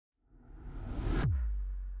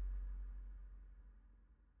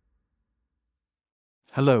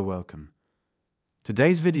Hello, welcome.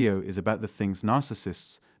 Today's video is about the things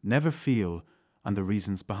narcissists never feel and the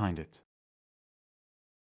reasons behind it.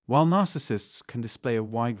 While narcissists can display a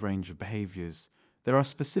wide range of behaviors, there are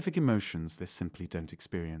specific emotions they simply don't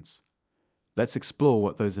experience. Let's explore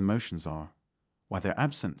what those emotions are, why they're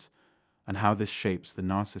absent, and how this shapes the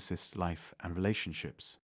narcissist's life and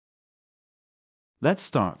relationships. Let's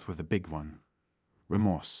start with a big one: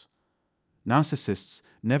 remorse. Narcissists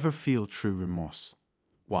never feel true remorse.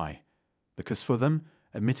 Why? Because for them,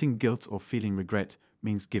 admitting guilt or feeling regret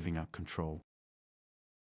means giving up control.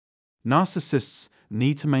 Narcissists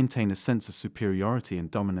need to maintain a sense of superiority and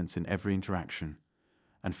dominance in every interaction,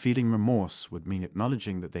 and feeling remorse would mean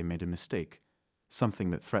acknowledging that they made a mistake,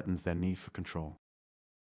 something that threatens their need for control.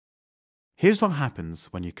 Here's what happens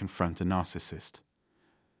when you confront a narcissist.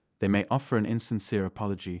 They may offer an insincere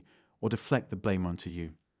apology or deflect the blame onto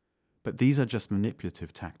you, but these are just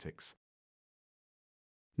manipulative tactics.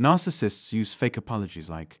 Narcissists use fake apologies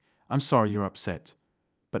like, "I'm sorry you're upset,"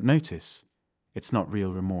 but notice, it's not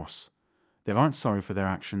real remorse. They aren't sorry for their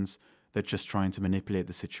actions, they're just trying to manipulate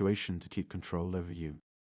the situation to keep control over you.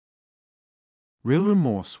 Real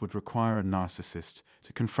remorse would require a narcissist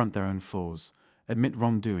to confront their own flaws, admit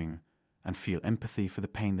wrongdoing, and feel empathy for the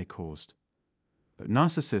pain they caused. But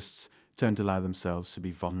narcissists don't allow themselves to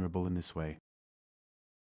be vulnerable in this way.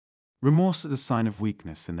 Remorse is a sign of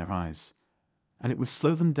weakness in their eyes, and it will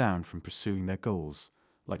slow them down from pursuing their goals,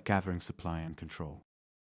 like gathering supply and control.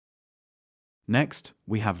 Next,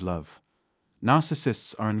 we have love.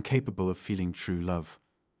 Narcissists are incapable of feeling true love.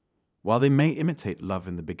 While they may imitate love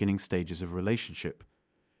in the beginning stages of a relationship,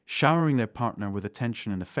 showering their partner with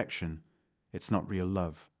attention and affection, it's not real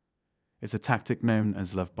love. It's a tactic known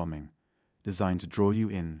as love bombing, designed to draw you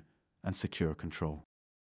in and secure control.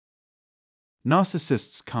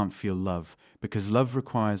 Narcissists can't feel love because love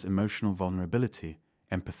requires emotional vulnerability,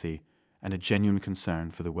 empathy, and a genuine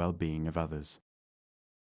concern for the well-being of others.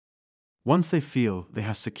 Once they feel they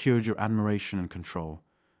have secured your admiration and control,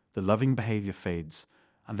 the loving behavior fades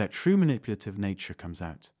and their true manipulative nature comes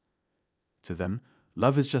out. To them,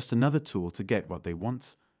 love is just another tool to get what they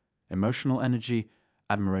want: emotional energy,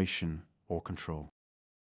 admiration, or control.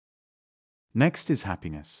 Next is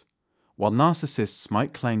happiness. While narcissists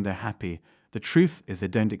might claim they're happy, the truth is they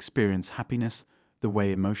don't experience happiness the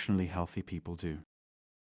way emotionally healthy people do.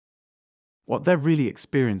 What they're really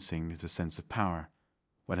experiencing is a sense of power.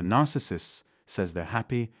 When a narcissist says they're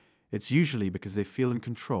happy, it's usually because they feel in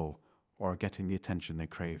control or are getting the attention they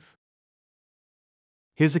crave.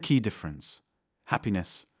 Here's a key difference.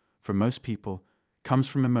 Happiness, for most people, comes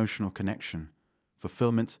from emotional connection,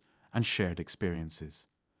 fulfillment, and shared experiences.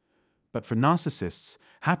 But for narcissists,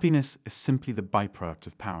 happiness is simply the byproduct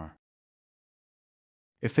of power.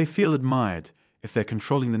 If they feel admired, if they're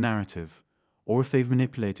controlling the narrative, or if they've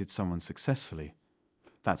manipulated someone successfully,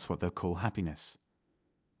 that's what they'll call happiness.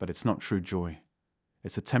 But it's not true joy.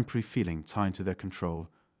 It's a temporary feeling tied to their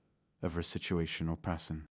control over a situation or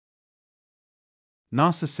person.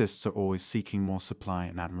 Narcissists are always seeking more supply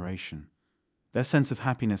and admiration. Their sense of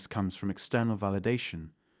happiness comes from external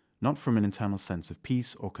validation, not from an internal sense of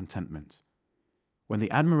peace or contentment. When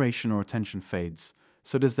the admiration or attention fades,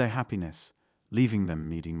 so does their happiness, leaving them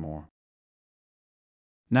needing more.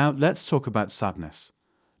 Now let's talk about sadness.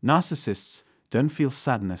 Narcissists don't feel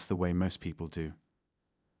sadness the way most people do.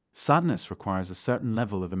 Sadness requires a certain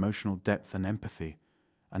level of emotional depth and empathy,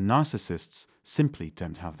 and narcissists simply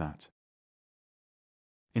don't have that.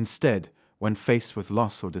 Instead, when faced with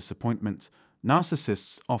loss or disappointment,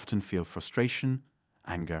 narcissists often feel frustration,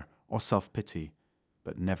 anger, or self-pity,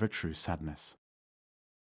 but never true sadness.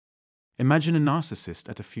 Imagine a narcissist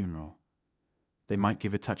at a funeral. They might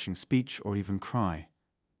give a touching speech or even cry.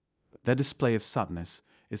 But their display of sadness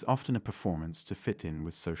is often a performance to fit in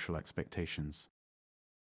with social expectations.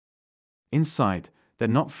 Inside, they're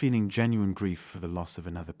not feeling genuine grief for the loss of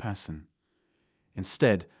another person.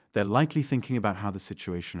 Instead, they're likely thinking about how the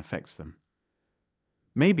situation affects them.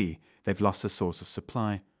 Maybe they've lost a source of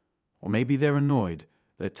supply, or maybe they're annoyed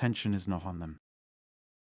that attention is not on them.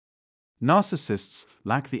 Narcissists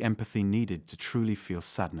lack the empathy needed to truly feel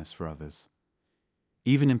sadness for others.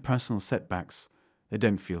 Even in personal setbacks, they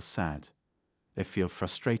don't feel sad. They feel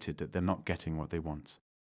frustrated that they're not getting what they want.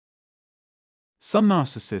 Some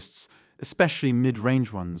narcissists, especially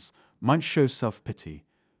mid-range ones, might show self-pity,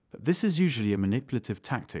 but this is usually a manipulative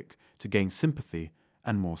tactic to gain sympathy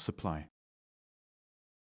and more supply.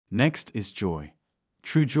 Next is joy.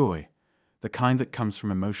 True joy, the kind that comes from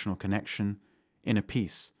emotional connection, inner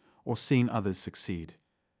peace, or seeing others succeed,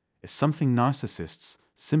 is something narcissists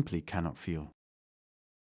simply cannot feel.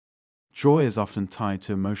 Joy is often tied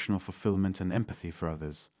to emotional fulfillment and empathy for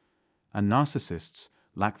others, and narcissists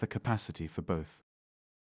lack the capacity for both.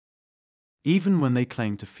 Even when they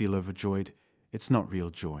claim to feel overjoyed, it's not real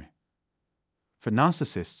joy. For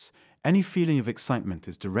narcissists, any feeling of excitement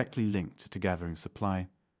is directly linked to gathering supply,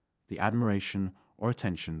 the admiration or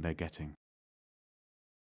attention they're getting.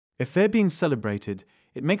 If they're being celebrated,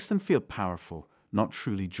 it makes them feel powerful, not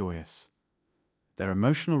truly joyous. Their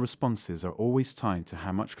emotional responses are always tied to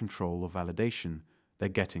how much control or validation they're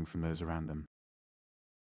getting from those around them.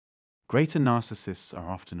 Greater narcissists are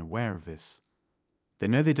often aware of this. They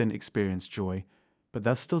know they don't experience joy, but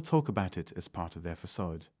they'll still talk about it as part of their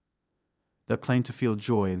facade. They'll claim to feel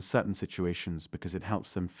joy in certain situations because it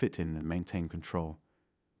helps them fit in and maintain control.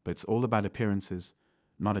 But it's all about appearances,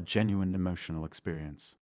 not a genuine emotional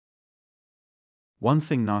experience. One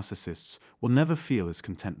thing narcissists will never feel is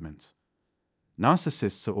contentment.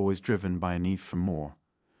 Narcissists are always driven by a need for more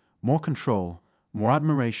control, more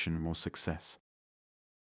admiration, more success.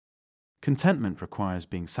 Contentment requires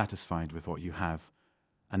being satisfied with what you have,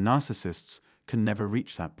 and narcissists can never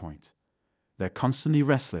reach that point. They're constantly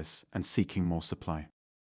restless and seeking more supply.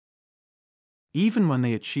 Even when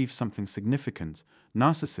they achieve something significant,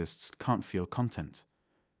 narcissists can't feel content.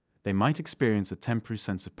 They might experience a temporary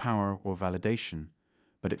sense of power or validation,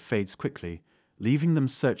 but it fades quickly, leaving them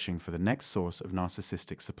searching for the next source of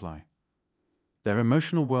narcissistic supply. Their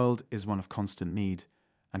emotional world is one of constant need,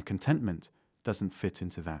 and contentment doesn't fit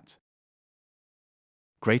into that.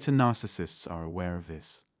 Greater narcissists are aware of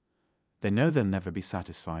this. They know they'll never be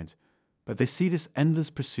satisfied, but they see this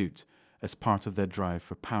endless pursuit as part of their drive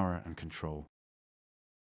for power and control.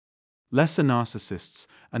 Lesser narcissists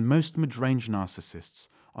and most mid-range narcissists,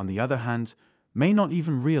 on the other hand, may not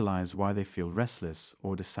even realize why they feel restless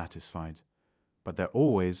or dissatisfied, but they're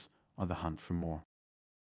always on the hunt for more.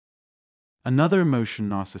 Another emotion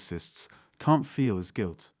narcissists can't feel is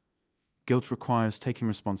guilt. Guilt requires taking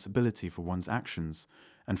responsibility for one's actions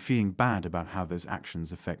and feeling bad about how those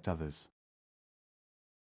actions affect others.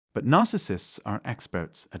 But narcissists are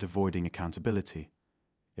experts at avoiding accountability.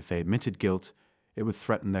 If they admitted guilt, it would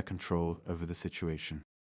threaten their control over the situation.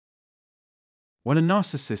 When a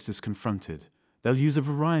narcissist is confronted, they'll use a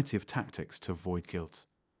variety of tactics to avoid guilt.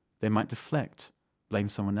 They might deflect, blame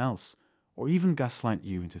someone else, or even gaslight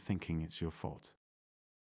you into thinking it's your fault.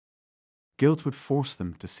 Guilt would force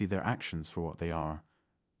them to see their actions for what they are,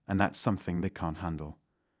 and that's something they can't handle.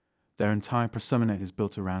 Their entire persona is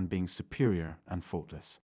built around being superior and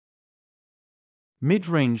faultless.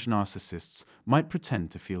 Mid-range narcissists might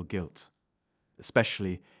pretend to feel guilt,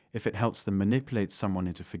 especially if it helps them manipulate someone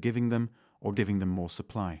into forgiving them or giving them more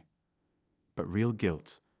supply. But real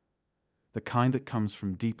guilt, the kind that comes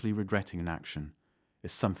from deeply regretting an action,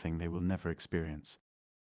 is something they will never experience.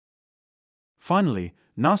 Finally,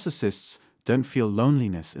 narcissists don't feel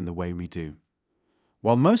loneliness in the way we do.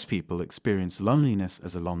 While most people experience loneliness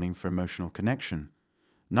as a longing for emotional connection,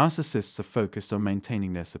 narcissists are focused on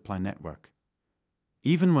maintaining their supply network.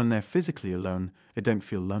 Even when they're physically alone, they don't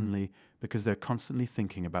feel lonely because they're constantly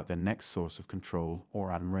thinking about their next source of control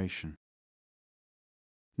or admiration.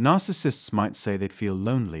 Narcissists might say they'd feel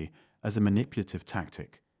lonely as a manipulative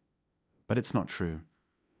tactic, but it's not true.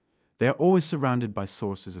 They are always surrounded by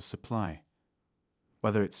sources of supply,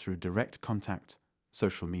 whether it's through direct contact,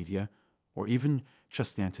 social media, or even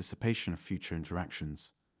just the anticipation of future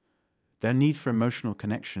interactions. Their need for emotional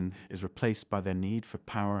connection is replaced by their need for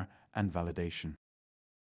power and validation.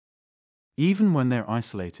 Even when they're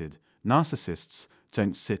isolated, narcissists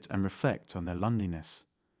don't sit and reflect on their loneliness.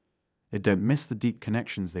 They don't miss the deep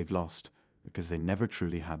connections they've lost because they never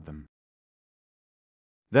truly had them.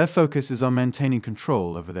 Their focus is on maintaining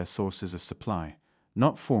control over their sources of supply,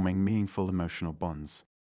 not forming meaningful emotional bonds.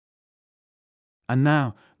 And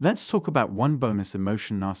now, let's talk about one bonus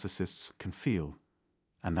emotion narcissists can feel,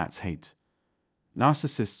 and that's hate.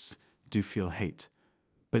 Narcissists do feel hate,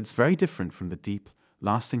 but it's very different from the deep,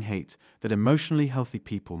 lasting hate that emotionally healthy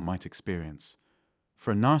people might experience.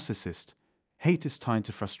 For a narcissist, hate is tied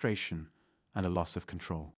to frustration and a loss of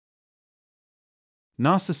control.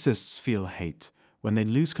 Narcissists feel hate when they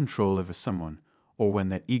lose control over someone or when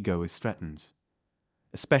their ego is threatened.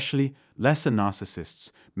 Especially lesser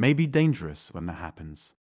narcissists may be dangerous when that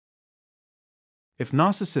happens. If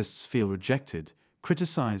narcissists feel rejected,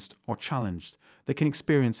 criticized, or challenged, they can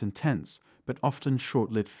experience intense but often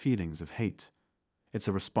short-lived feelings of hate. It's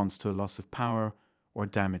a response to a loss of power or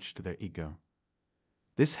damage to their ego.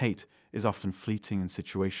 This hate is often fleeting and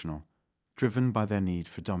situational, driven by their need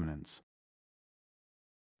for dominance.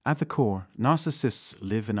 At the core, narcissists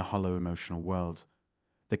live in a hollow emotional world.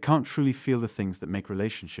 They can't truly feel the things that make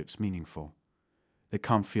relationships meaningful. They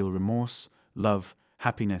can't feel remorse, love,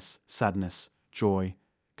 happiness, sadness, joy,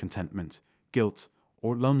 contentment, guilt,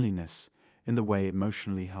 or loneliness in the way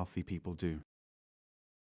emotionally healthy people do.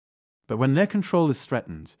 But when their control is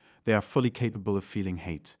threatened, they are fully capable of feeling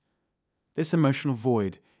hate. This emotional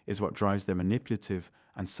void is what drives their manipulative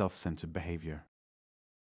and self-centered behavior.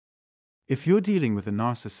 If you're dealing with a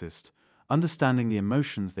narcissist, understanding the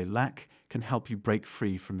emotions they lack can help you break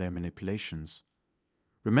free from their manipulations.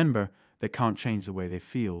 Remember, they can't change the way they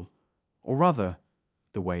feel, or rather,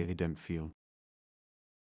 the way they don't feel.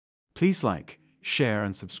 Please like, share,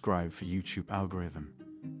 and subscribe for YouTube algorithm.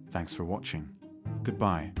 Thanks for watching.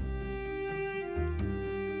 Goodbye.